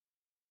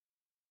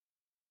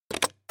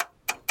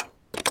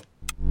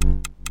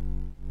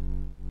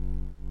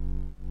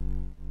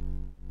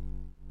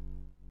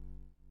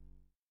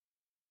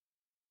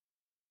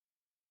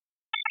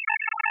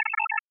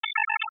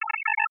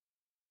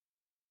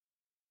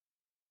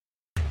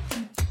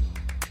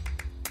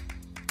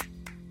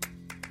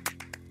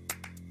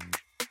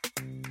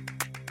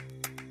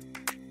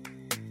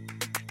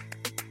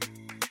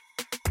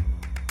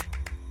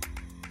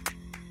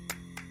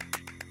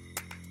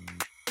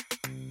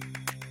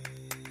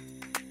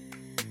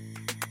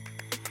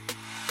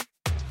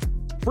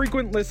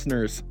Frequent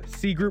listeners,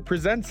 C Group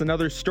presents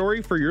another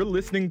story for your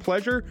listening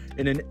pleasure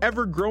in an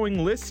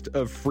ever-growing list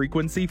of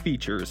frequency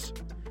features.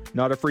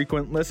 Not a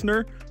frequent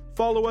listener?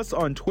 Follow us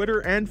on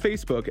Twitter and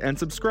Facebook and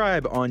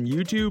subscribe on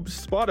YouTube,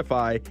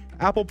 Spotify,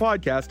 Apple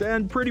Podcast,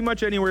 and pretty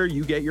much anywhere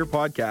you get your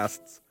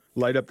podcasts.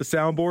 Light up the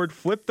soundboard,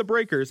 flip the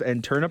breakers,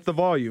 and turn up the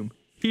volume.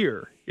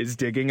 Here is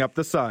Digging Up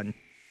the Sun.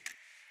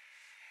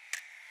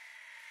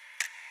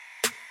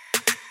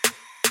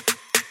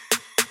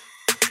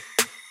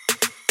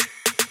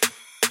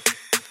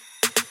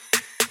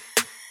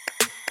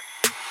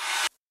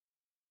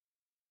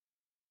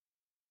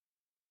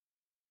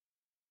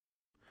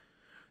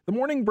 The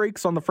morning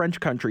breaks on the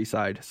French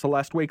countryside.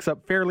 Celeste wakes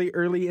up fairly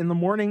early in the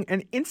morning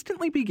and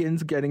instantly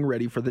begins getting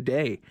ready for the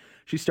day.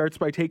 She starts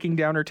by taking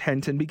down her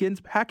tent and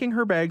begins packing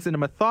her bags in a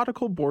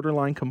methodical,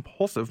 borderline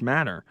compulsive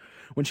manner.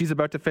 When she's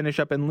about to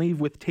finish up and leave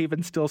with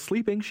Taven still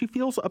sleeping, she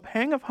feels a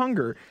pang of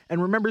hunger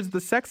and remembers the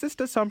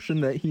sexist assumption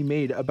that he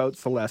made about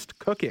Celeste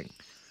cooking.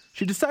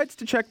 She decides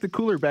to check the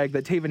cooler bag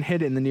that Taven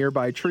hid in the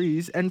nearby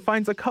trees and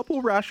finds a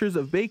couple rashers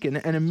of bacon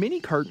and a mini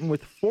carton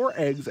with 4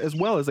 eggs as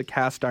well as a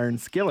cast iron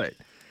skillet.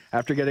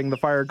 After getting the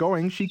fire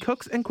going, she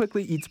cooks and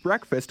quickly eats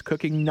breakfast,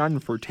 cooking none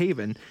for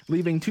Taven,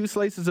 leaving 2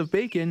 slices of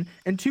bacon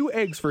and 2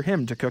 eggs for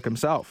him to cook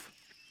himself.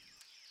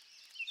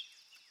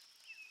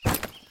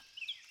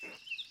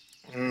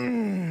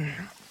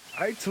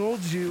 I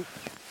told you,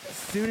 as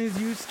soon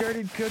as you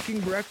started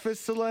cooking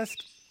breakfast,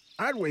 Celeste,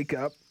 I'd wake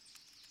up.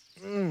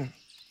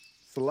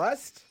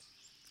 Celeste?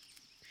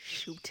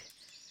 Shoot.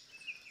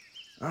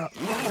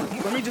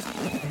 Let me just...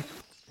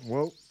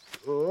 Whoa.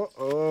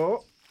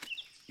 Oh.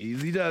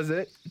 Easy does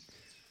it.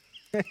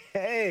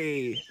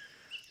 Hey,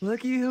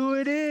 looky who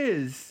it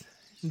is.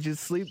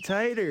 Just sleep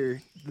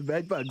tighter. The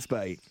bed bugs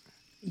bite.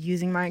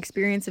 Using my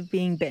experience of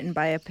being bitten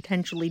by a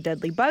potentially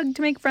deadly bug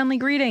to make friendly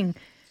greeting.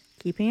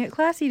 Keeping it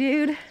classy,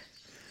 dude.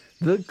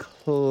 The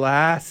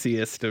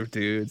classiest of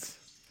dudes.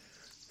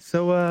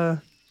 So,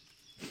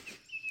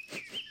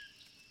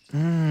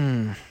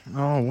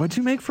 Oh, what'd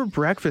you make for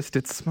breakfast?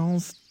 It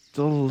smells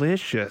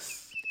delicious.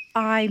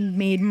 I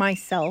made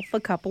myself a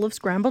couple of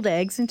scrambled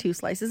eggs and 2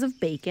 slices of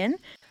bacon.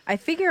 I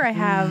figure I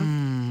have...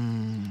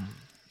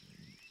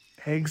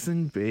 Eggs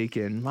and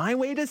bacon. My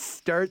way to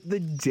start the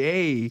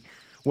day.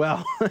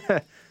 Well,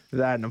 that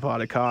and a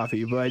pot of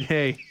coffee, but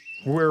hey,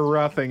 we're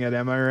roughing it,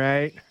 am I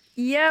right?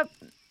 Yep.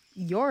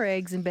 Your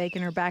eggs and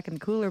bacon are back in the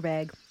cooler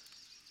bag.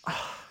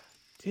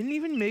 Didn't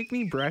even make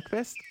me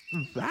breakfast?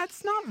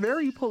 That's not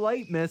very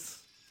polite, miss.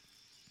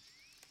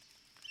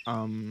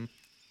 I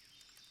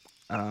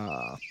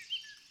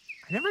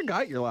never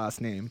got your last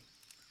name.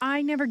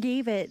 I never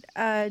gave it.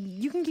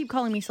 You can keep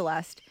calling me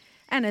Celeste.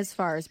 And as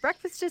far as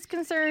breakfast is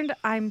concerned,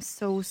 I'm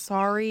so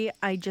sorry.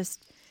 I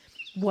just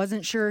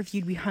wasn't sure if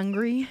you'd be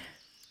hungry.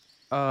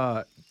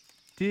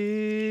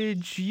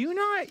 Did you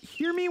not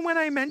hear me when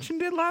I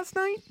mentioned it last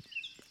night?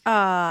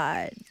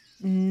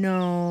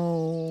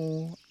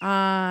 No.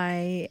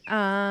 I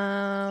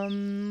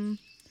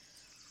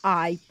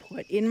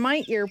put in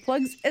my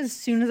earplugs as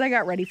soon as I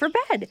got ready for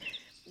bed.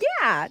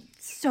 Yeah,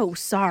 so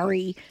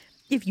sorry.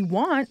 If you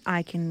want,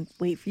 I can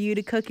wait for you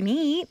to cook and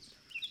eat.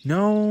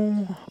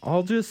 No,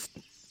 I'll just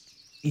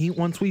eat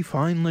once we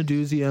find Le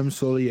 12e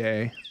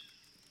Soulier.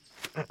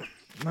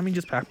 Let me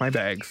just pack my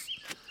bags.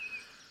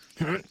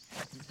 Come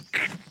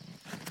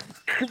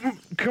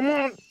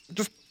on,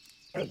 just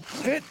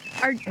fit.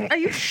 Are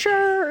you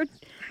sure?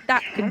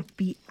 That could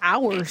be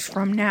hours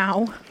from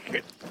now.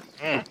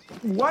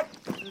 What?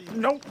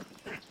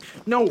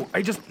 No,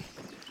 I just...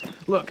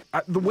 Look,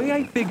 the way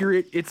I figure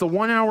it, it's a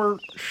 1-hour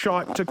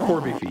shot to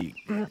Corbify.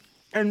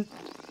 And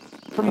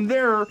from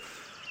there,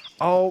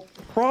 I'll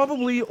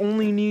probably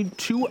only need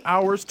 2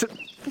 hours to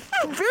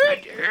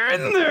fit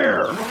in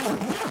there.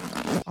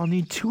 I'll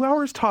need 2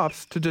 hours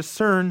tops to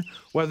discern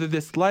whether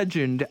this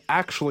legend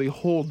actually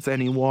holds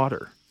any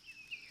water.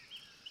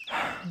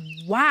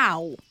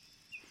 Wow.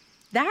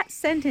 That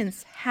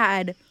sentence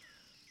had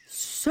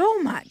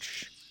so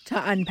much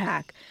to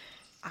unpack.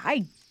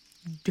 I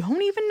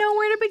don't even know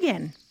where to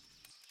begin.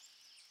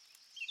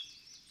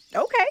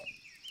 Okay.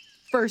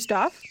 First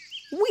off,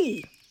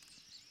 we.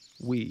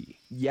 We.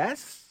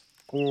 Yes?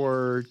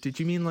 Or did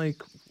you mean like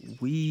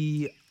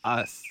we,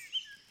 us?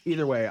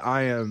 Either way,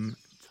 I am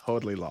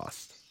totally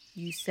lost.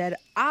 You said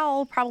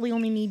I'll probably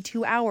only need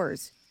 2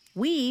 hours.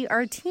 We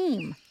are a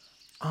team.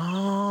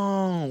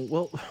 Oh,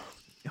 well,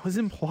 it was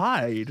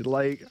implied.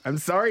 Like, I'm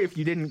sorry if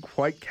you didn't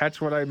quite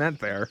catch what I meant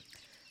there.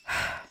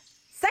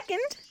 Second,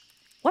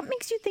 what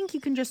makes you think you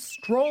can just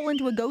stroll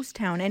into a ghost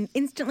town and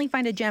instantly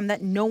find a gem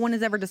that no one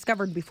has ever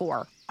discovered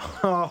before?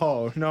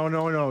 Oh,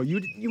 no.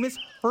 You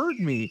misheard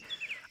me.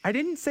 I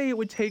didn't say it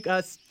would take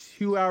us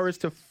 2 hours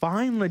to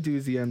find Le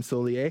 12e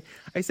Soulier.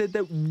 I said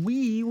that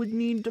we would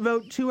need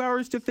about 2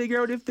 hours to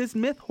figure out if this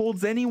myth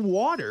holds any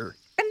water.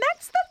 And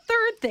that's the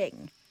third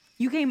thing.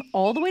 You came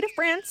all the way to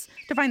France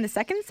to find the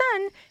second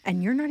sun,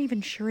 and you're not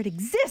even sure it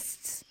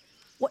exists.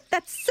 What?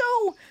 That's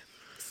so...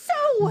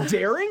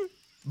 Daring?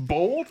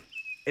 Bold?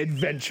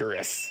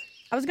 Adventurous.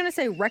 I was going to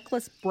say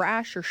reckless,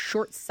 brash, or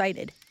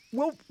short-sighted.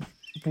 Well,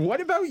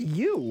 what about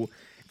you?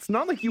 It's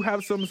not like you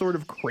have some sort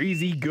of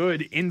crazy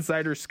good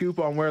insider scoop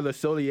on where Le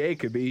Solier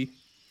could be.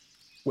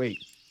 Wait,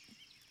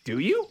 do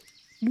you?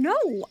 No,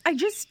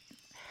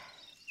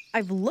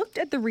 I've looked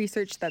at the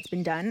research that's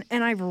been done,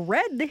 and I've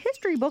read the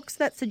history books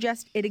that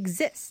suggest it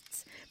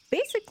exists.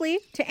 Basically,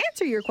 to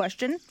answer your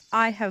question,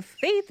 I have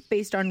faith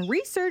based on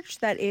research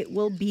that it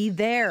will be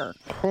there.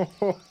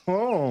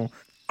 Oh,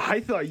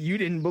 I thought you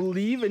didn't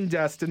believe in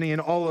destiny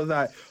and all of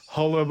that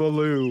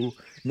hullabaloo.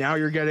 Now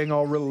you're getting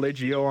all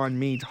religio on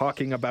me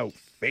talking about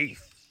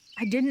faith.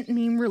 I didn't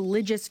mean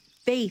religious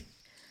faith.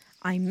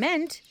 I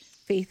meant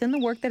faith in the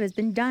work that has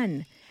been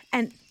done.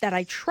 And that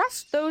I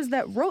trust those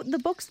that wrote the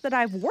books that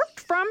I've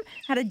worked from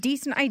had a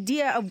decent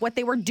idea of what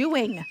they were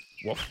doing.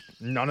 Well,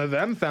 none of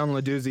them found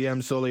Le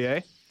Deuxième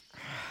Solier.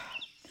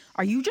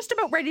 Are you just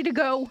about ready to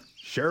go?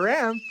 Sure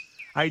am.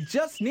 I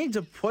just need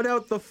to put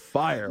out the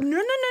fire.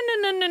 No.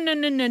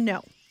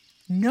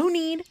 No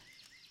need.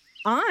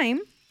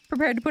 I'm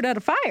prepared to put out a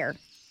fire.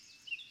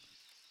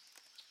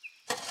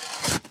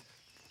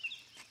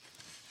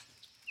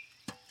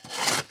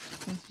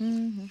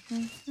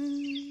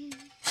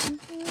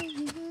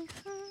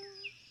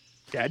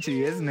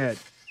 Catchy, isn't it?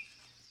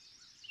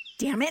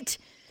 Damn it.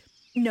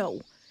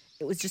 No,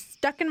 it was just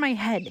stuck in my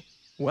head.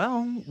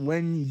 Well,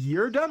 when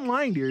you're done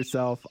lying to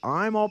yourself,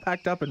 I'm all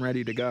packed up and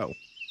ready to go.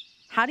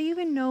 How do you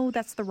even know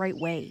that's the right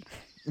way?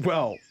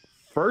 Well,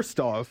 first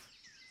off,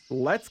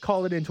 let's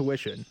call it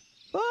intuition.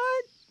 But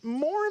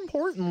more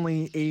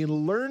importantly, a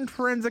learned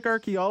forensic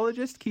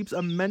archaeologist keeps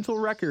a mental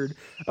record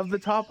of the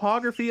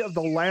topography of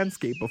the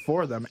landscape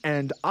before them,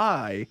 and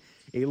I,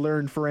 a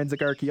learned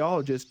forensic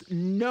archaeologist,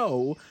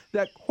 know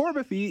that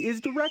Corbify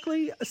is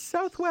directly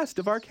southwest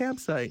of our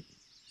campsite.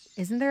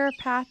 Isn't there a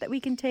path that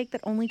we can take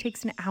that only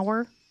takes an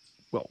hour?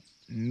 Well,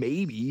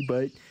 maybe,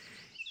 but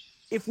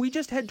if we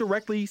just head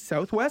directly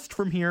southwest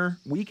from here,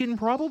 we can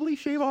probably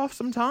shave off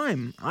some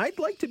time. I'd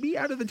like to be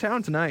out of the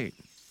town tonight.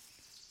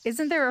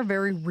 Isn't there a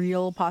very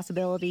real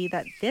possibility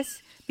that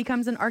this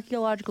becomes an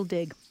archaeological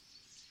dig?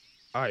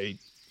 I've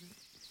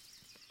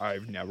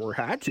never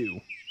had to.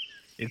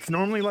 It's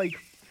normally like,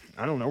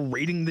 I don't know,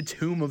 raiding the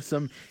tomb of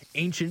some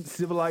ancient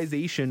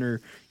civilization or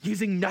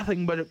using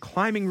nothing but a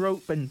climbing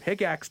rope and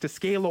pickaxe to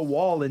scale a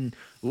wall and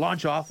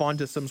launch off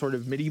onto some sort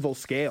of medieval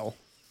scale.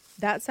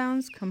 That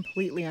sounds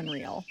completely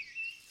unreal.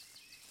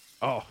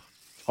 Oh,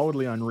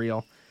 totally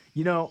unreal.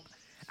 You know,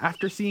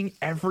 after seeing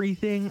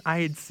everything I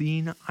had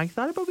seen, I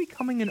thought about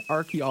becoming an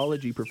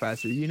archaeology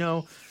professor,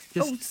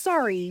 Oh,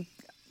 sorry.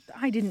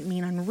 I didn't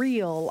mean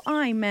unreal.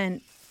 I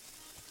meant...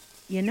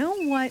 You know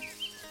what?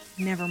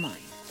 Never mind.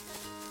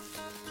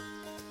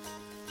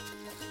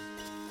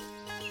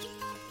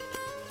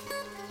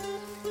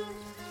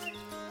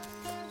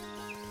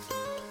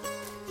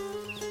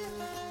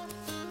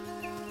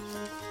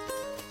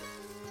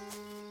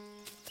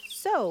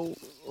 So,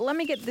 let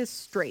me get this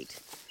straight.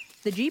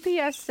 The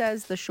GPS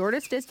says the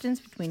shortest distance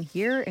between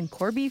here and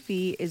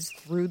Corbify is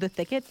through the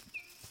thicket.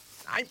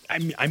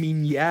 I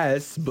mean,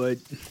 yes, but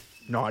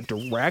not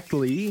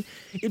directly.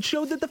 It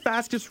showed that the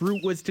fastest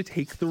route was to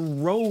take the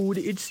road.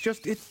 It's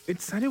just, it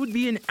said it would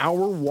be an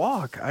hour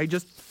walk. I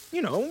just,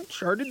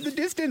 charted the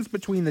distance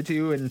between the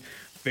two and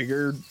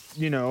figured,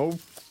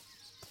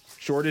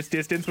 shortest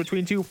distance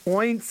between 2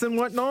 points and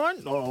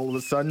whatnot. All of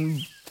a sudden,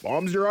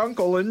 Bob's your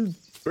uncle and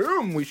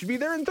boom, we should be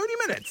there in 30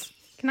 minutes.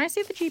 Can I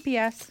see the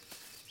GPS?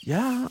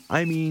 Yeah,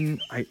 I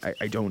mean,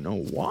 I don't know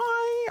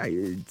why.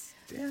 I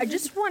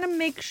just want to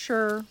make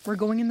sure we're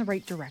going in the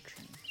right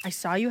direction. I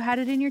saw you had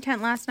it in your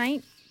tent last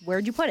night.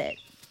 Where'd you put it?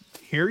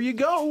 Here you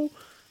go.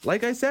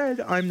 Like I said,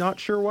 I'm not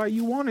sure why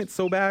you want it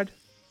so bad.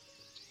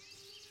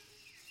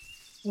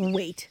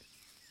 Wait.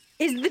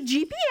 Is the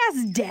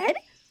GPS dead?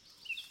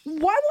 Why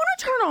won't it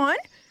turn on?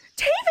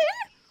 Taven,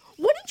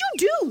 what did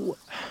you do?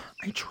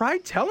 I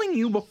tried telling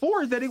you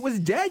before that it was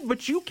dead,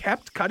 but you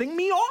kept cutting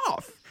me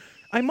off.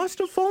 I must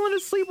have fallen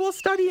asleep while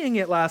studying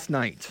it last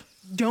night.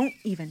 Don't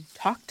even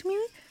talk to me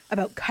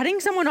about cutting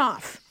someone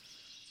off.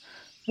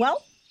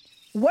 Well,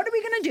 what are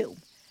we going to do?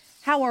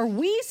 How are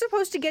we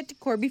supposed to get to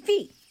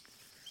Corbify?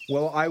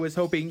 Well, I was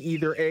hoping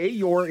either A,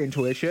 your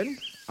intuition,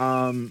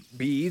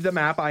 B, the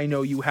map I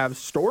know you have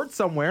stored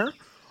somewhere,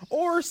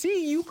 or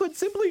C, you could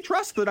simply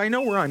trust that I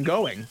know where I'm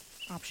going.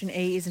 Option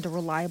A isn't a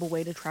reliable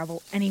way to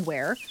travel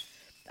anywhere.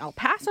 I'll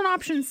pass on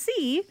option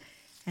C,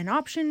 and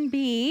option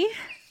B...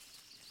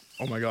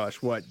 Oh my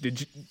gosh, what?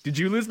 Did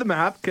you lose the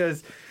map?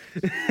 Because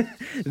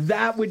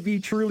that would be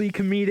truly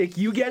comedic.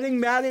 You getting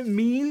mad at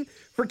me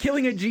for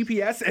killing a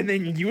GPS and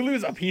then you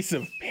lose a piece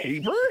of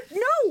paper?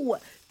 No!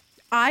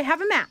 I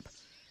have a map.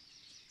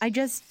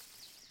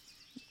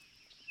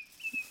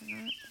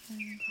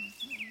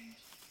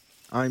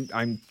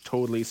 I'm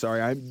totally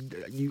sorry. I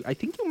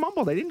think you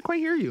mumbled. I didn't quite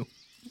hear you.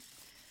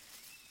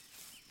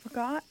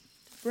 Forgot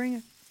to bring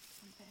a...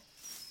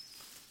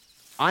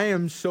 I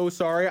am so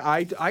sorry.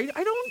 I don't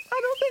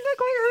think I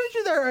quite heard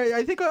you there.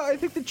 I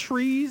think the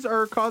trees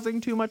are causing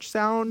too much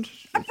sound.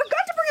 I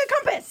forgot to bring a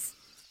compass.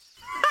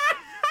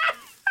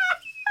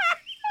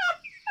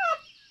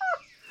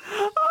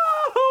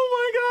 Oh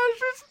my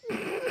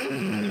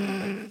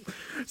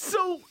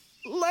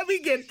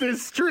get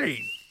this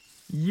straight.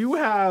 You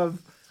have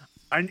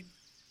an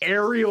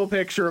aerial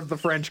picture of the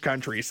French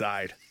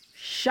countryside.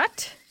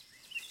 Shut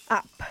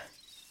up.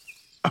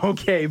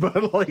 Okay,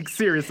 but like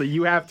seriously,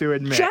 you have to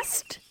admit.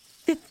 Just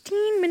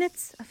 15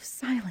 minutes of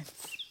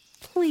silence,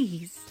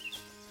 please.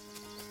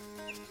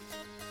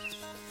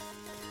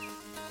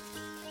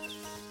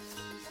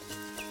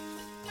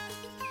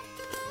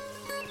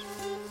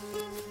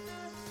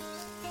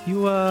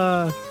 You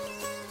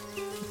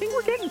think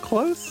we're getting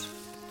close?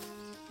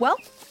 Well,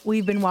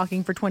 we've been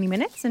walking for 20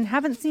 minutes and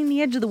haven't seen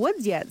the edge of the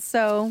woods yet,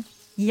 so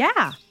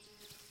yeah.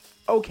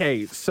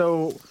 Okay,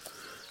 so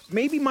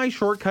maybe my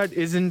shortcut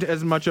isn't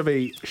as much of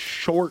a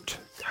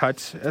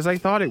shortcut as I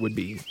thought it would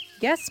be.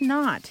 Guess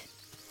not.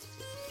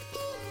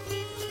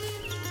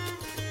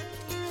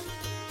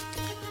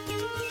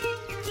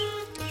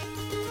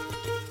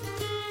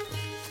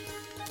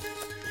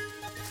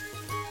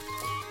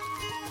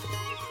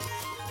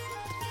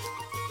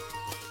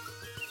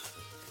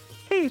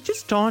 Hey, it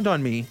just dawned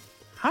on me.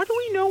 How do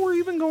we know we're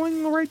even going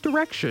in the right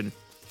direction?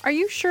 Are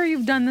you sure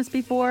you've done this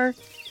before?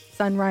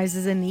 Sun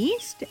rises in the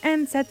east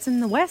and sets in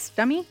the west,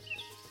 dummy.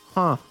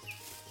 Huh.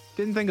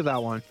 Didn't think of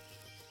that one.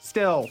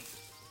 Still,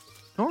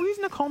 no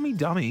reason to call me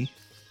dummy.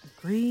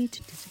 Agree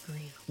to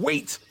disagree.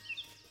 Wait!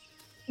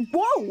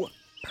 Whoa!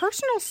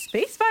 Personal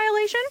space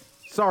violation?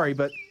 Sorry,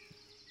 but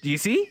do you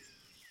see?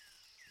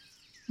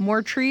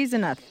 More trees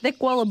and a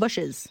thick wall of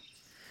bushes.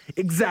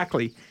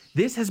 Exactly.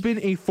 This has been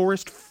a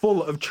forest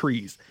full of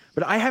trees,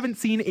 but I haven't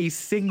seen a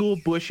single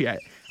bush yet.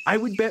 I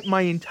would bet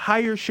my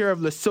entire share of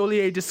Le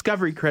Solier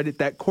discovery credit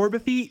that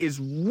Corbethy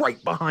is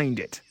right behind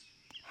it.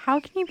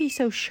 How can you be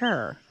so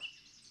sure?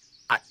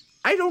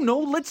 I don't know.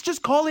 Let's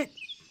just call it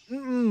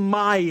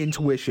my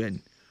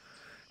intuition.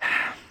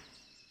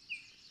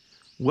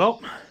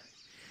 Well,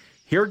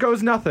 here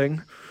goes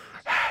nothing.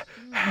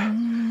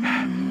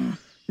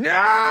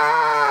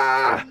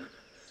 Ah!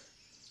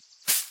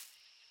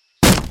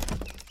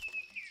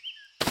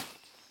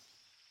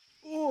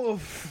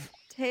 Oof.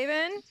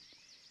 Taven?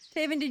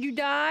 Taven, did you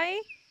die?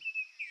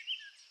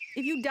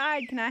 If you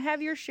died, can I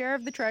have your share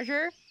of the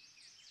treasure?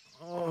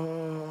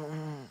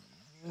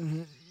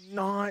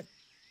 Not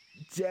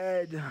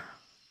dead.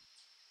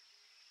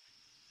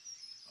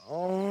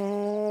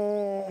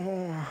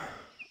 Oh,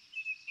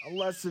 a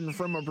lesson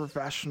from a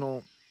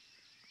professional.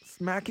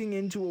 Smacking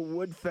into a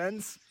wood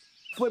fence,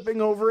 flipping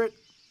over it,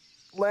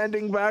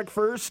 landing back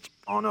first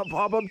on a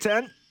pop-up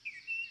tent.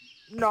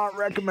 Not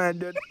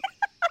recommended.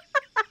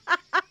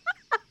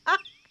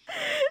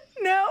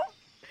 No?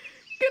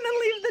 Gonna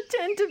leave the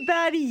tent a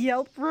bad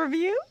Yelp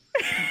review?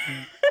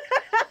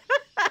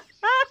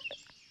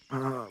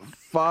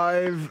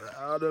 5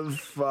 out of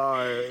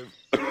 5.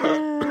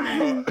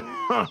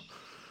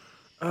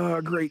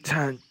 Great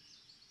tent.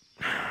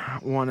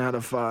 1 out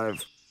of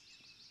 5.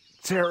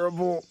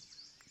 Terrible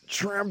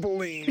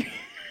trampoline.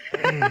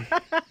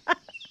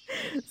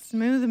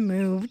 Smooth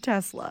move,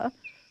 Tesla.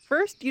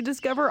 First, you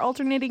discover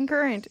alternating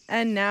current,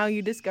 and now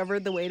you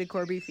discovered the way to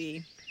Corby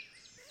Fee.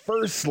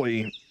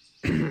 Firstly,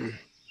 I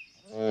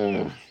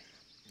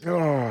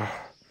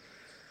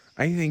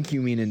think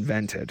you mean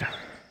invented.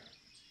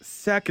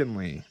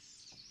 Secondly,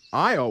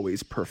 I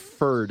always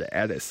preferred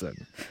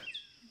Edison.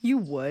 You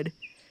would.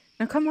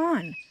 Now come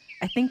on.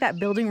 I think that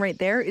building right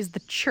there is the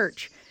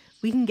church.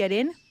 We can get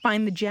in,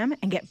 find the gem,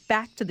 and get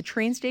back to the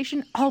train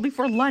station all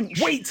before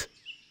lunch. Wait!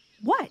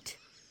 What?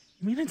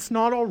 You mean it's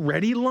not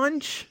already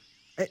lunch?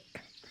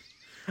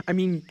 I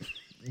mean,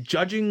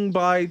 judging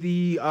by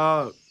the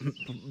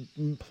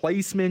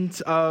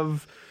placement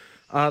of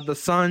the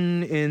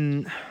sun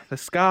in the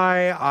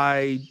sky,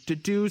 I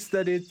deduce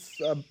that it's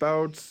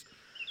about,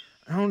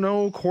 I don't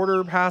know,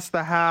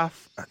 1:15,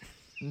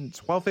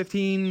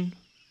 12:15.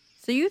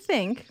 So you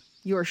think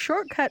your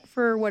shortcut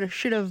for what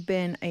should have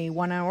been a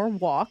 1-hour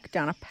walk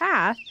down a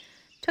path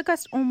took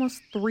us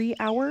almost 3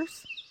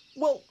 hours?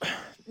 Well,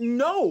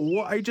 no,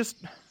 I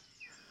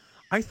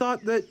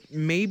thought that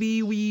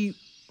maybe we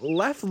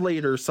left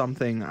late or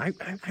something. I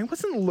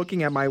wasn't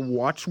looking at my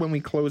watch when we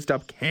closed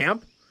up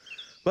camp,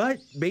 but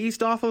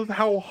based off of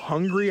how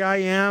hungry I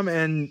am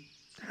and,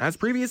 as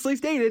previously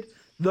stated,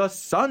 the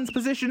sun's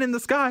position in the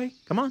sky,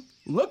 come on,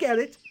 look at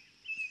it,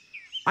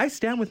 I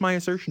stand with my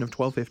assertion of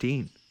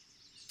 12:15.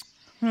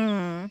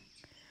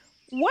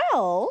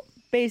 Well,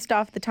 based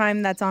off the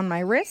time that's on my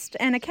wrist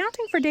and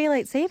accounting for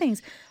daylight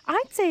savings,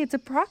 I'd say it's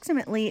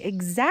approximately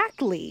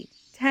exactly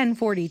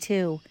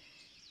 10:42.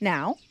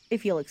 Now,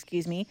 if you'll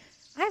excuse me,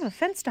 I have a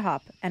fence to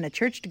hop and a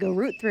church to go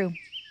root through.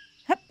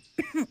 Hup.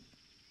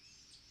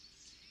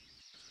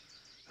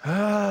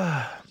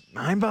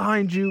 I'm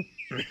behind you.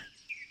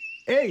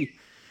 Hey,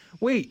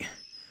 wait.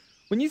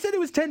 When you said it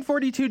was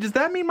 10:42, does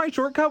that mean my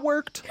shortcut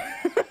worked?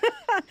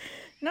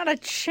 Not a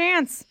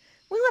chance.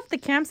 We left the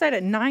campsite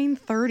at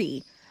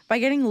 9:30. By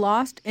getting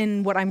lost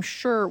in what I'm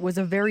sure was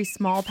a very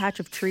small patch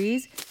of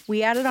trees,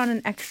 we added on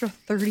an extra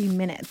 30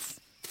 minutes.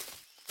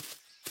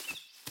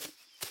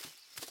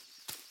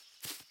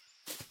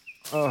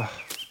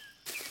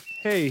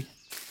 Hey,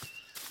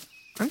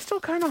 I'm still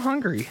kind of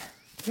hungry.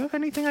 Do you have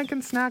anything I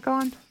can snack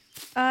on?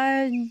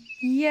 Uh,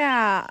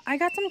 yeah. I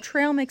got some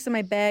trail mix in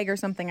my bag or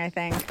something, I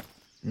think.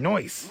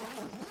 Nice.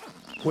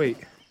 Wait,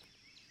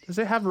 does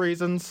it have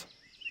raisins?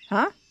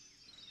 Huh?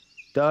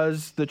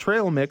 Does the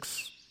trail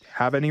mix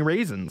have any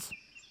raisins?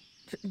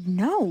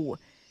 No,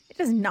 it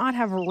does not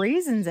have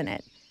raisins in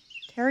it.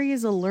 Terry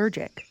is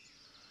allergic.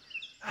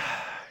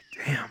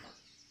 Damn.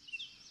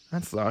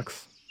 That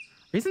sucks.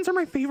 Raisins are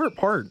my favorite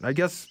part. I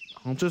guess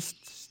I'll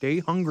just stay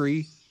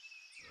hungry.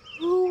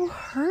 Who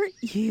hurt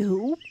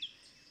you?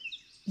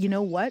 You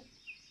know what?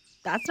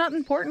 That's not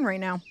important right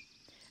now.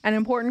 An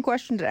important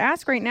question to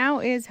ask right now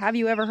is, have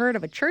you ever heard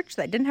of a church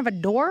that didn't have a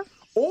door?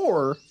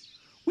 Or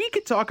we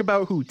could talk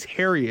about who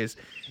Terry is.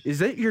 Is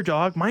that your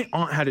dog? My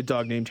aunt had a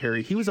dog named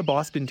Terry. He was a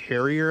Boston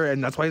Terrier,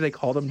 and that's why they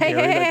called him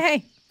Terry.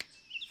 Hey.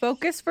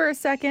 Focus for a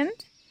second.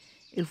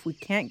 If we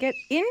can't get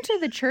into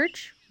the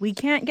church, we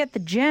can't get the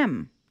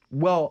gem.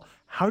 Well,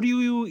 how do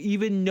you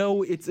even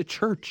know it's a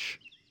church?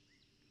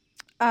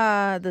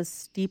 The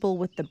steeple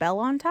with the bell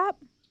on top?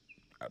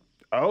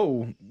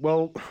 Oh,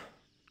 well...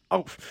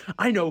 Oh,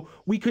 I know.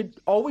 We could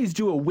always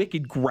do a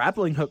wicked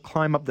grappling hook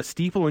climb up the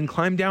steeple and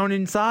climb down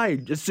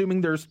inside, assuming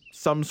there's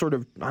some sort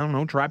of, I don't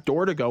know, trap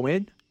door to go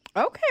in.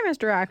 Okay,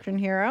 Mr. Action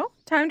Hero.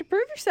 Time to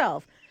prove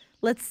yourself.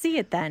 Let's see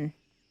it then.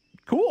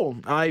 Cool.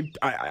 I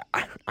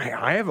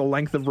have a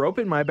length of rope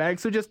in my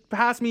bag, so just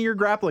pass me your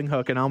grappling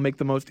hook and I'll make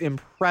the most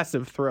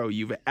impressive throw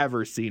you've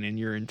ever seen in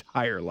your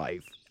entire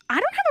life. I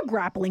don't have a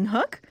grappling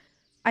hook.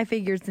 I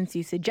figured since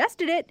you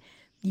suggested it,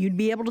 you'd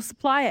be able to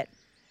supply it.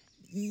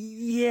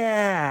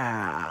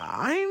 Yeah,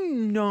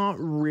 I'm not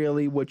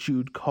really what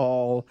you'd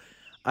call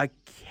a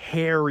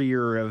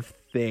carrier of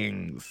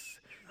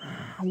things.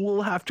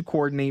 We'll have to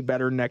coordinate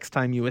better next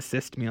time you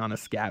assist me on a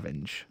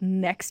scavenge.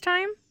 Next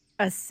time?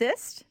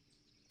 Assist?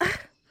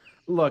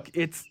 Look,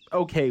 it's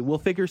okay. We'll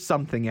figure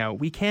something out.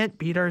 We can't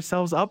beat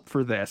ourselves up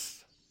for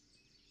this.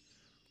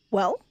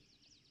 Well,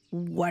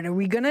 what are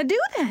we gonna do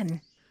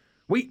then?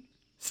 Wait,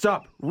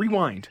 stop,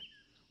 rewind.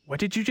 What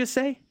did you just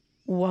say?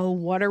 Well,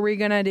 what are we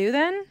gonna do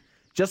then?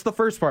 Just the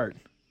first part.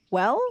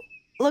 Well,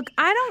 look,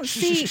 I don't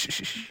see...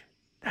 Shh.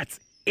 That's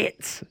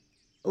it.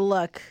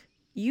 Look,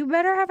 you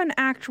better have an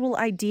actual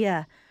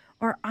idea,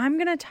 or I'm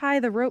gonna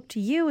tie the rope to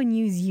you and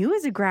use you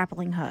as a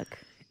grappling hook.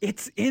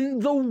 It's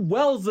in the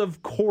wells,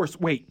 of course.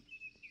 Wait.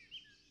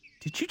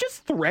 Did you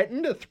just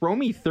threaten to throw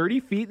me 30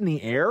 feet in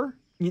the air?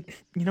 You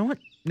know what?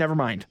 Never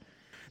mind.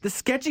 The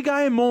sketchy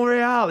guy in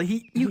Montreal,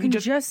 You can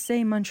just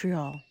say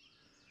Montreal.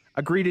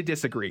 Agree to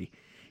disagree.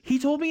 He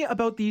told me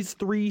about these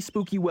 3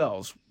 spooky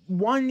wells,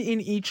 one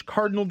in each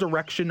cardinal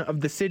direction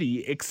of the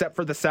city except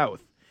for the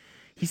south.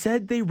 He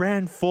said they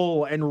ran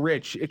full and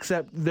rich,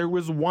 except there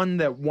was one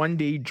that one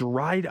day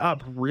dried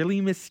up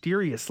really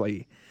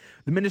mysteriously.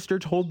 The minister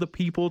told the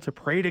people to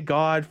pray to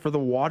God for the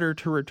water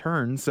to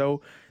return,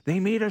 so they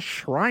made a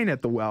shrine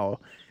at the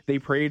well. They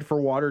prayed for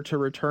water to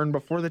return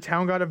before the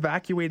town got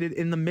evacuated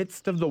in the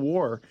midst of the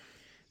war.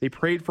 They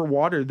prayed for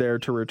water there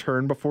to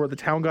return before the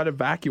town got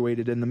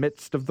evacuated in the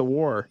midst of the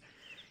war.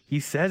 He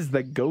says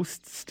that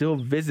ghosts still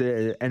visit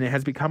it, and it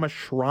has become a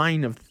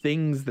shrine of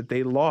things that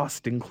they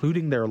lost,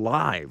 including their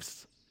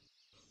lives.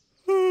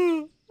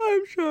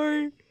 I'm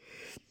sorry.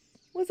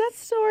 Was that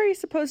story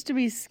supposed to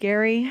be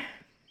scary?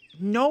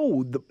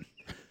 No.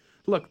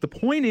 Look, the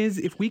point is,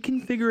 if we can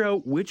figure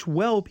out which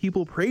well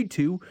people prayed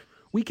to,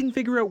 we can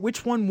figure out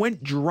which one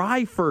went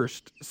dry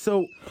first.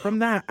 So from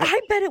that...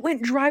 I bet it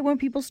went dry when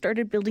people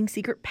started building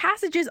secret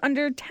passages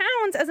under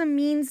towns as a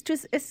means to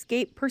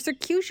escape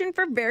persecution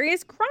for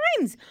various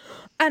crimes.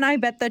 And I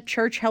bet the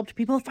church helped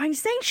people find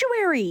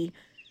sanctuary.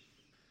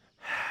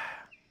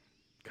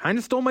 Kind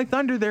of stole my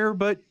thunder there,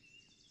 but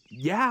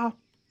yeah.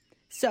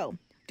 So,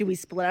 do we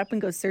split up and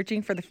go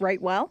searching for the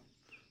right well?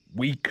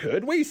 We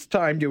could waste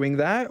time doing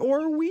that,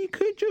 or we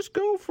could just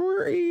go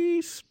for a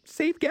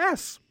safe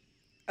guess.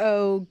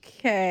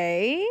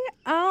 Okay,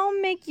 I'll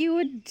make you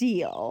a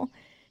deal.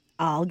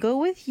 I'll go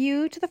with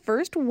you to the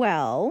first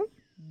well,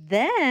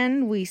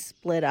 then we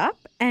split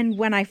up, and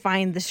when I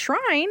find the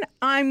shrine,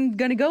 I'm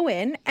gonna go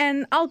in,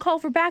 and I'll call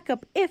for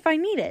backup if I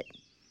need it.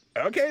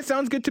 Okay,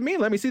 sounds good to me.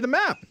 Let me see the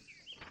map.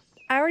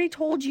 I already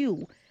told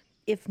you,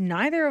 if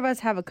neither of us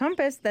have a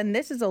compass, then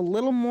this is a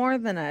little more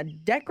than a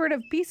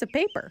decorative piece of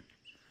paper.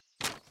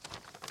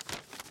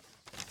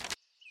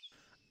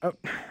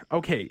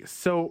 Okay,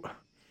 so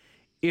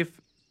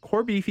if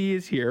Corbeefy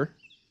is here,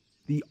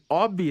 the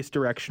obvious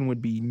direction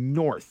would be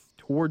north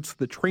towards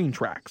the train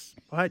tracks,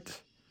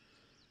 but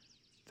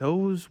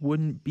those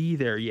wouldn't be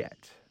there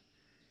yet.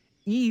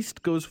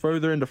 East goes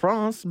further into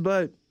France,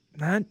 but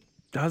that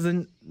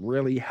doesn't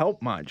really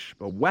help much.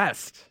 But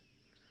west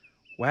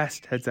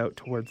heads out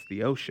towards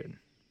the ocean.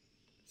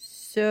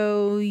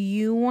 So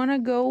you want to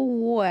go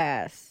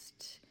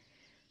west,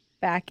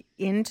 back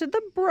into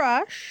the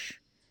brush,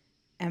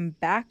 and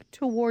back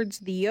towards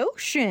the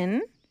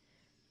ocean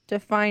to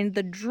find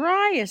the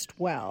driest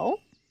well.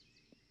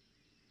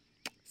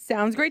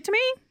 Sounds great to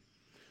me.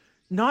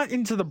 Not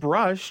into the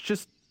brush,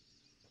 just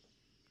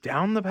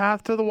down the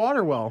path to the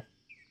water well.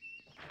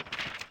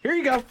 Here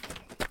you go.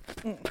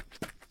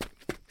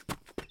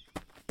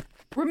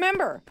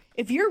 Remember,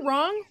 if you're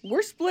wrong,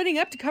 we're splitting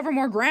up to cover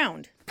more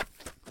ground.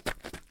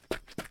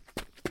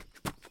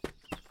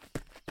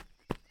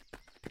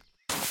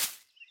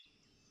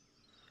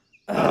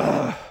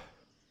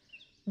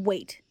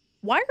 Wait,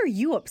 why are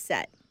you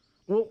upset?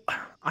 Well,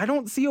 I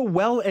don't see a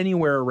well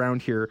anywhere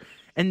around here,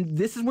 and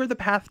this is where the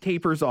path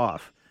tapers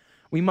off.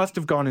 We must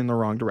have gone in the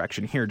wrong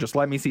direction. Here, just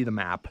let me see the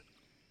map.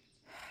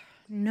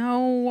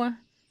 No.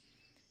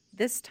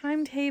 This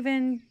time,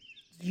 Taven,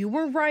 you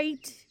were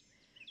right.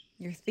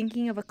 You're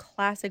thinking of a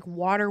classic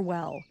water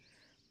well.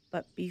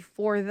 But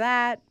before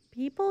that,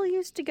 people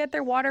used to get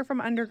their water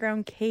from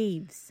underground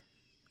caves.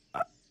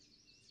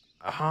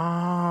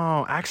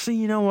 Oh, actually,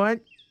 you know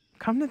what?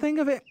 Come to think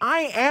of it,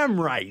 I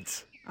am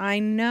right. I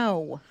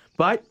know.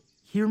 But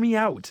hear me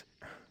out.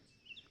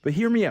 The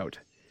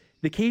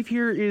cave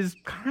here is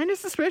kind of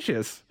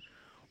suspicious.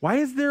 Why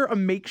is there a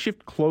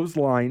makeshift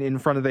clothesline in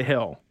front of the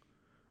hill?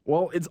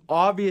 Well, it's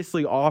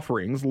obviously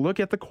offerings.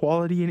 Look at the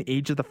quality and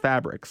age of the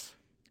fabrics.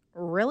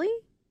 Really?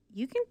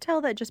 You can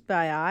tell that just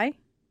by eye?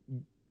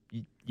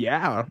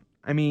 Yeah.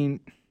 I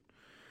mean,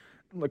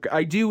 look,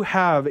 I do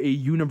have a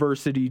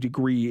university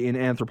degree in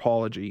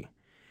anthropology.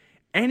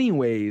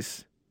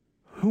 Anyways,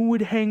 who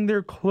would hang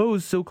their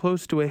clothes so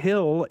close to a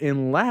hill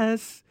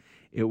unless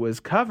it was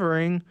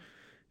covering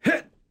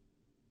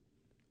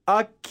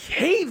a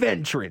cave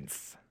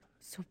entrance?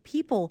 So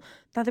people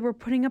thought they were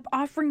putting up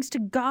offerings to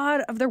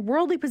God of their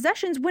worldly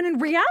possessions when in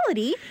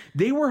reality,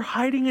 they were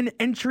hiding an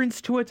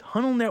entrance to a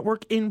tunnel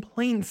network in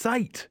plain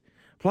sight.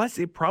 Plus,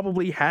 it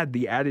probably had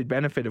the added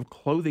benefit of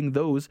clothing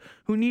those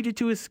who needed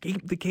to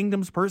escape the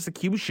kingdom's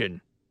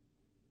persecution.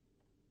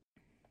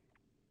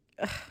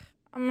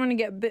 I'm gonna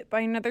get bit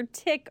by another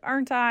tick,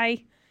 aren't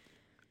I?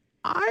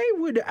 I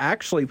would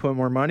actually put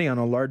more money on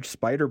a large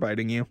spider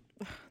biting you.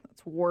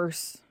 That's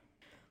worse.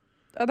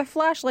 Are the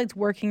flashlights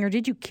working or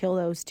did you kill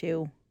those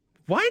two?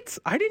 What?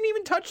 I didn't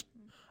even touch...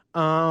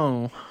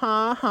 Oh,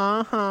 ha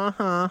ha ha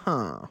ha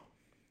ha.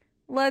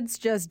 Let's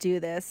just do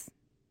this.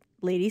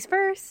 Ladies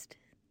first.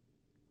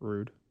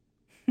 Rude.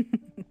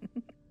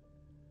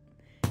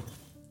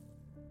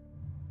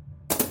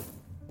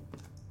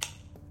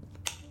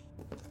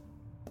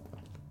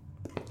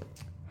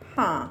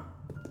 Huh.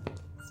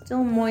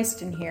 Still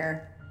moist in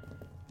here.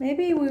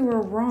 Maybe we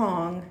were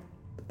wrong.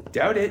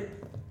 Doubt it.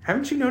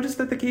 Haven't you noticed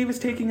that the cave is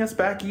taking us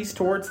back east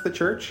towards the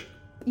church?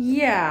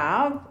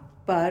 Yeah,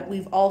 but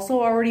we've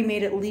also already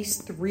made at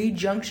least 3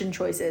 junction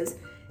choices,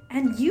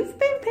 and you've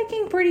been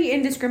picking pretty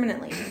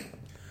indiscriminately.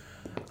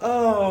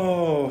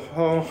 Oh,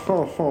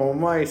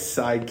 my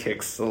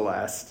sidekick,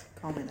 Celeste.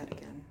 Call me that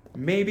again.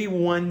 Maybe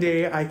one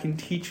day I can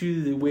teach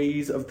you the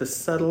ways of the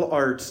subtle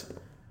art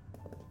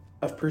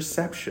of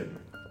perception.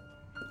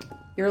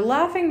 You're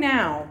laughing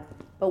now,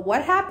 but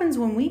what happens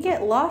when we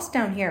get lost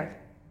down here?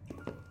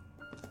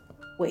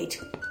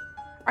 Wait,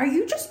 are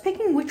you just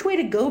picking which way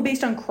to go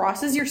based on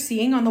crosses you're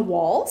seeing on the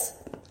walls?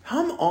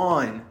 Come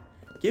on.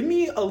 Give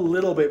me a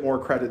little bit more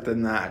credit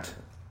than that.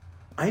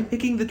 I'm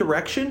picking the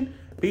direction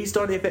based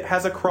on if it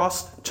has a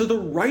cross to the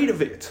right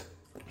of it.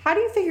 How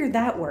do you figure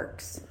that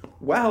works?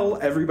 Well,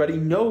 everybody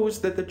knows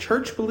that the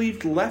church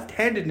believed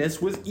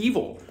left-handedness was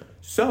evil.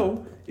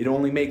 So, it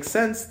only makes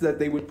sense that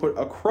they would put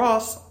a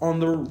cross on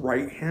the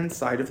right-hand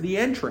side of the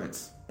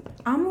entrance.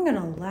 I'm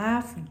gonna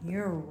laugh when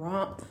you're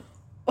wrong.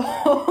 I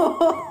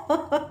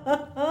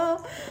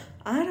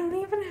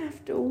don't even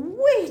have to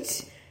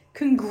wait.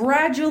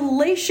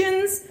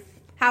 Congratulations.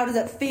 How does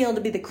it feel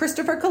to be the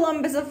Christopher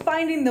Columbus of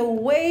finding the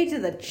way to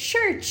the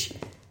church?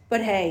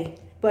 But hey,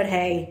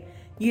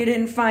 you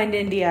didn't find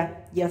India.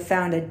 You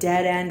found a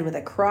dead end with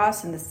a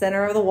cross in the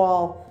center of the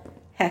wall.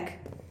 Heck,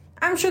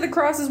 I'm sure the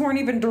crosses weren't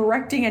even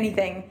directing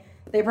anything.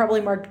 They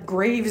probably marked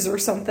graves or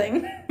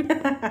something.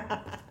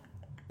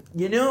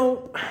 You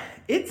know,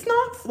 it's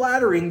not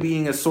flattering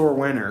being a sore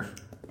winner.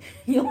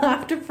 You'll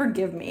have to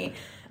forgive me.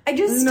 I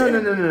just...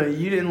 No,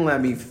 you didn't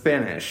let me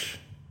finish.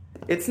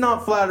 It's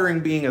not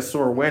flattering being a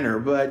sore winner,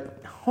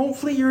 but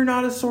hopefully you're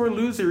not a sore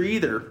loser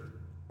either.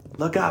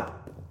 Look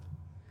up.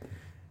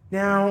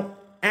 Now,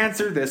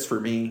 answer this for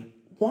me.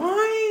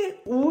 Why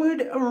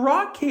would a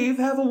rock cave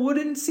have a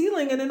wooden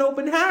ceiling and an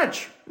open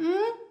hatch?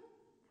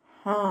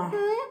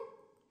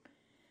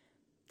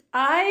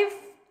 I've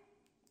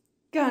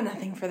got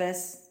nothing for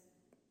this.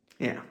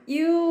 Yeah.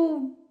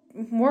 You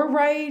were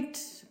right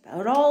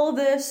about all of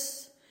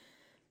this.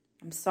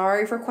 I'm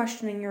sorry for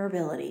questioning your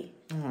ability.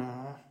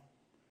 Aww.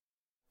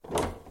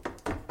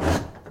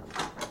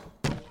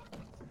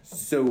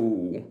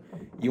 So,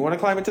 you want to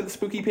climb into the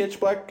spooky pitch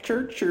black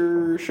church,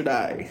 or should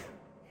I?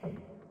 Do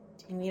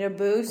you need a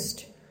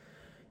boost?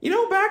 You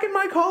know, back in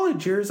my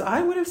college years,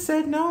 I would have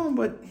said no,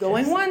 but...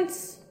 Going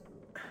once.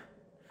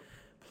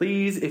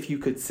 Please, if you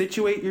could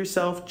situate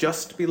yourself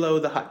just below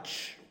the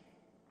hutch.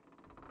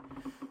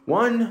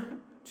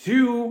 1,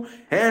 2,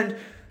 and...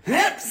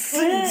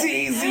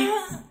 Hepsy-daisy!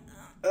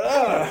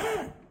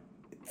 Ugh.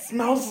 It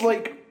smells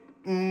like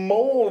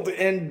mold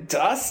and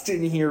dust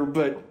in here,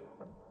 but...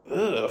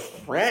 Ugh,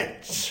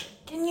 French.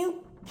 Can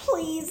you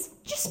please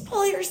just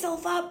pull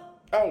yourself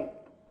up? Oh,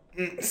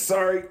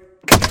 sorry.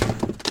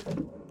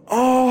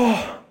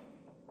 Oh,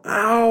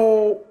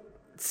 ow,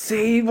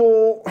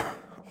 table.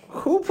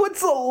 Who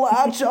puts a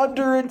latch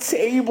under a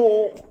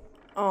table?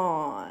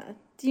 Aw,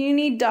 do you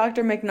need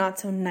Dr.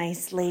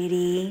 McNot-so-nice,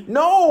 lady?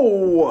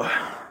 No!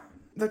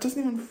 That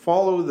doesn't even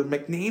follow the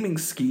McNaming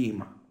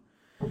scheme.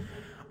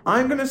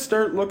 I'm gonna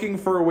start looking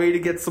for a way to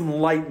get some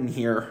light in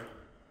here.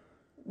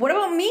 What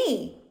about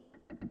me?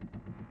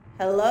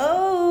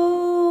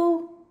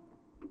 Hello?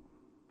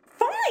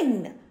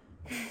 Fine!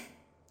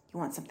 You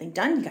want something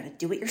done, you gotta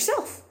do it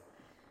yourself.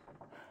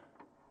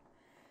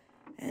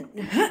 And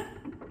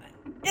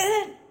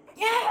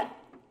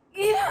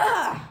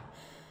yeah.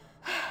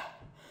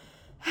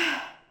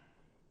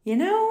 You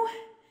know,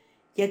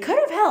 you could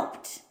have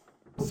helped.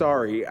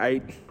 Sorry,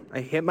 I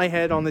hit my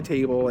head on the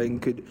table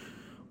and could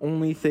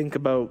only think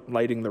about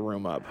lighting the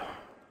room up.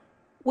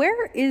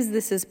 Where is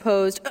this as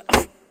posed?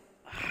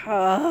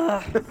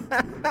 Damn,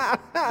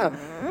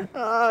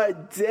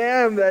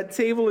 that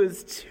table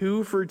is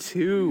 2 for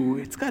 2.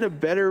 It's got a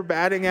better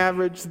batting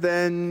average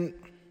than,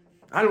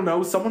 I don't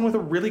know, someone with a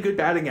really good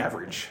batting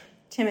average.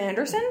 Tim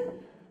Anderson?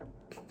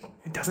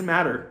 It doesn't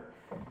matter.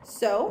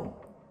 So,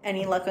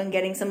 any luck on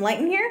getting some light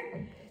in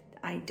here?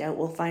 I doubt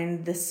we'll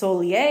find the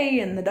Solier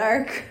in the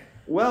dark.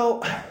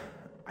 Well,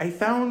 I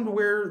found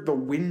where the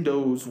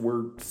windows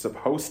were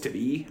supposed to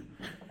be.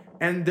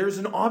 And there's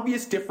an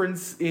obvious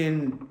difference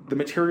in the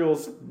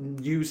materials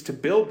used to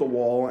build the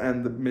wall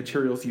and the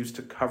materials used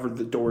to cover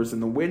the doors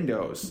and the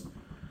windows.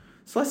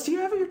 Celeste, do you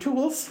have your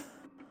tools?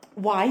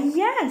 Why,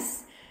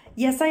 yes.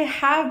 Yes, I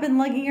have been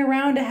lugging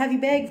around a heavy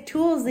bag of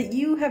tools that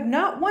you have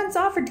not once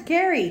offered to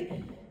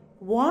carry.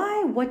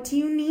 Why? What do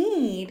you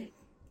need?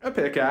 A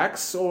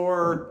pickaxe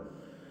or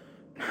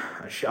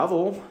a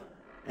shovel.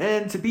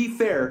 And to be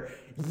fair,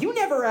 you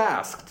never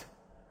asked.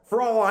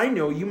 For all I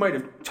know, you might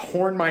have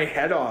torn my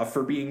head off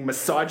for being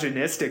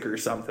misogynistic or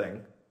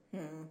something.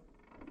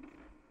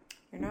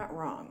 You're not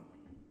wrong.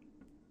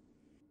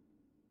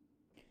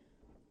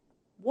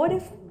 What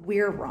if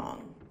we're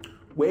wrong?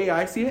 Way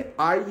I see it,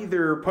 I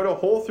either put a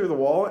hole through the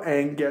wall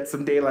and get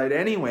some daylight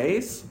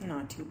anyways.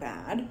 Not too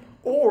bad.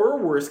 Or,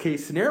 worst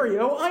case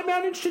scenario, I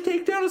managed to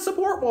take down a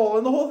support wall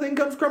and the whole thing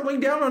comes crumbling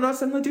down on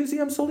us and Le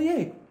Deuxième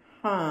Solier.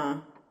 Huh.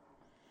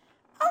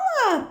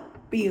 I'll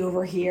be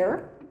over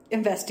here,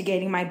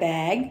 investigating my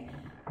bag,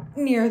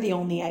 near the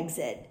only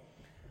exit.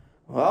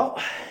 Well,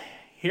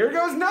 here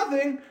goes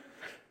nothing.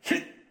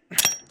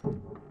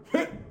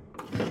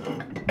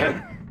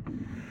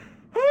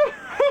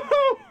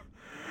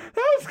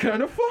 That was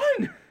kind of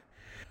fun.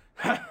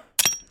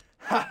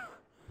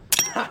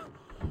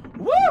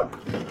 Woo!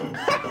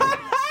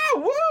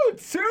 Woo!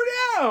 2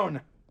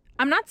 down!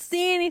 I'm not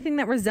seeing anything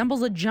that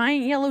resembles a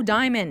giant yellow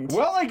diamond.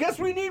 Well, I guess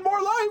we need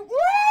more light.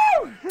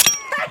 Woo!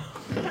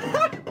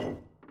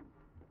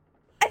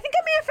 I think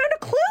I may have found a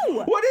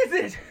clue. What is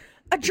it?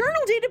 A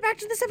journal dated back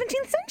to the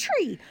 17th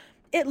century.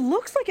 It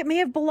looks like it may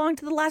have belonged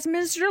to the last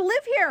minister to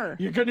live here.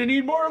 You're gonna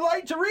need more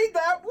light to read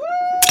that. Woo!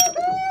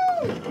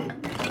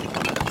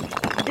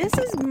 This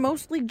is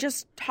mostly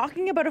just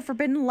talking about a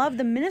forbidden love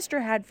the minister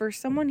had for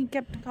someone he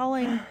kept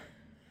calling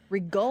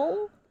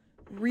Regal?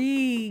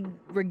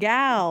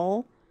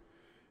 Regal?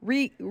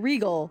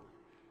 Regal.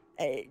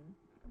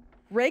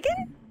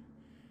 Reagan?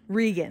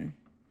 Regan.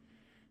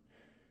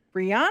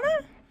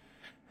 Brianna?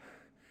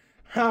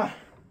 Huh.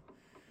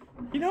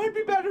 You know it'd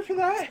be better for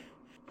that?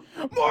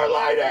 More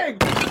lighting!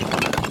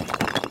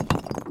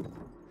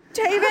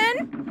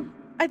 Taven?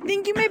 I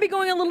think you may be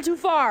going a little too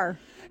far.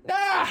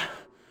 Nah!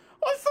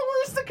 What's the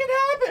worst that can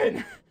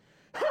happen?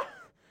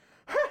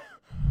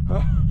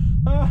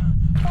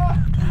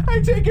 I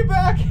take it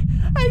back!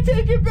 I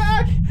take it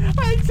back!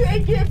 I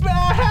take it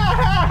back!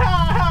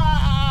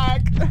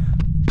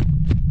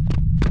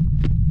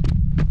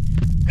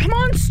 Come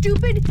on,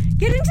 stupid!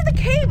 Get into the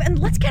cave and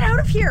let's get out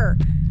of here!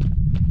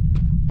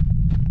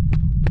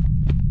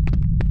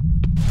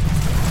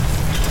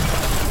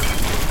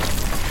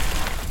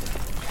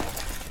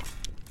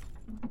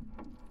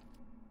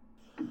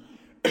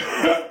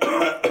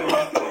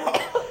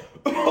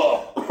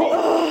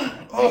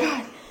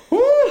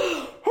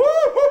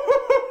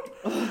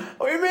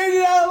 We made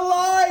it out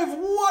alive!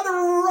 What a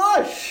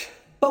rush!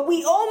 But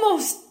we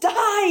almost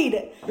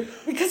died!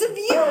 Because of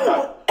you!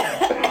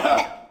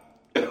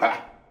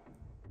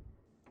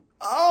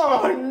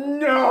 Oh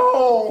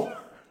no!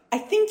 I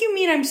think you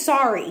mean I'm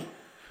sorry.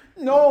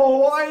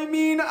 No, I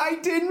mean I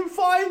didn't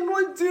find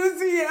Le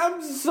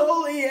Deuxième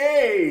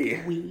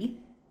Solier! We?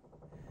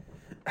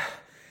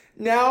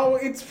 Now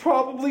it's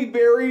probably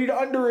buried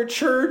under a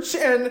church,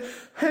 and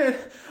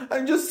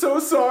I'm just so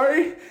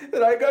sorry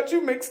that I got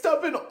you mixed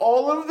up in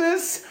all of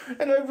this,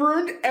 and I've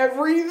ruined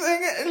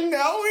everything, and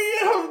now we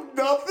have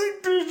nothing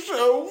to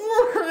show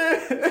for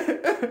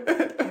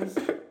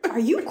it. Are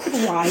you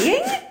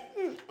crying?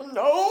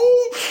 No.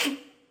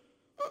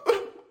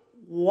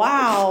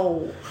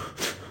 Wow.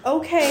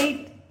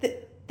 Okay,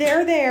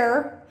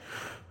 there.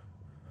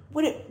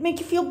 Would it make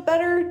you feel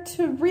better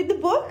to read the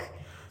book?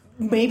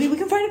 Maybe we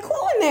can find a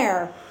clue in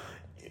there.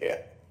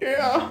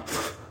 Yeah,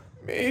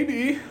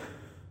 maybe.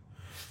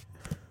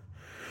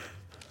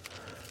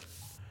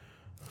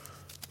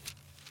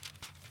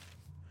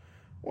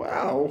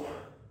 Wow.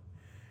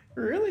 It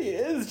really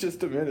is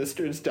just a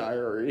minister's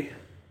diary.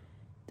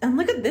 And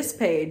look at this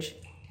page.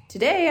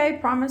 Today I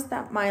promised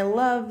that my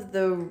love,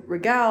 the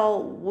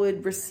Regal,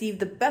 would receive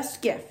the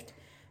best gift.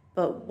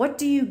 But what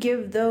do you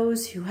give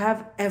those who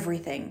have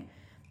everything?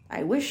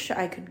 I wish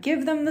I could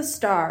give them the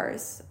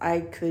stars.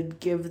 I could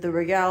give the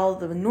Regal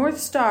the North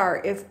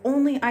Star if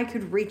only I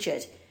could reach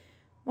it.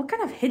 What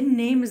kind of hidden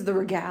name is the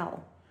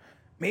Regal?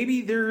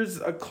 Maybe there's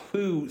a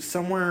clue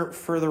somewhere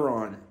further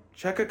on.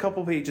 Check a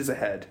couple pages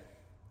ahead.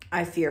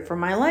 I fear for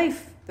my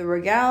life. The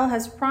Regal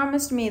has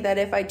promised me that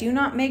if I do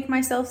not make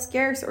myself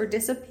scarce or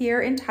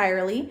disappear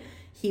entirely,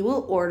 he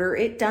will order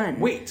it done.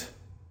 Wait.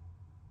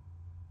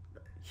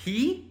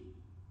 He?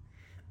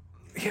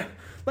 Yeah,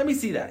 let me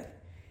see that.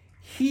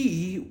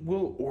 He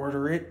will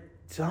order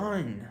it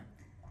done.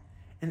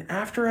 And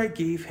after I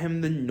gave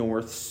him the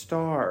North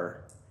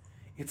Star,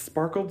 it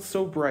sparkled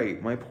so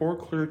bright, my poor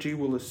clergy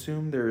will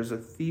assume there is a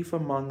thief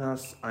among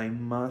us I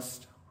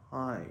must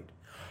hide.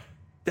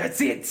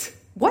 That's it!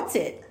 What's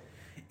it?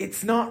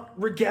 It's not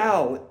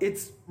Regal,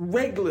 it's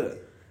Regla,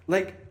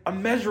 like a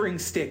measuring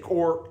stick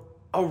or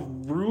a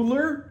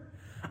ruler.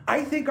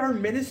 I think our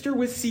minister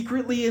was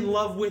secretly in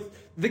love with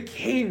the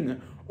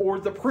king or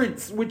the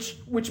prince, which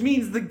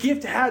means the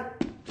gift had...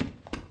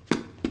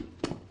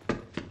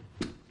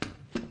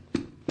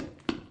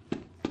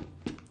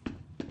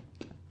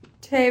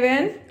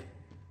 Taven?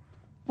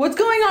 What's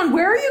going on?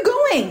 Where are you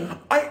going?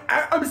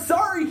 I'm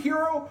sorry,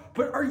 hero,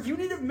 but our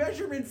unit of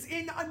measurement's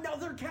in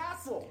another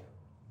castle.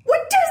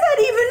 What does that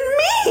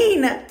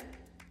even mean?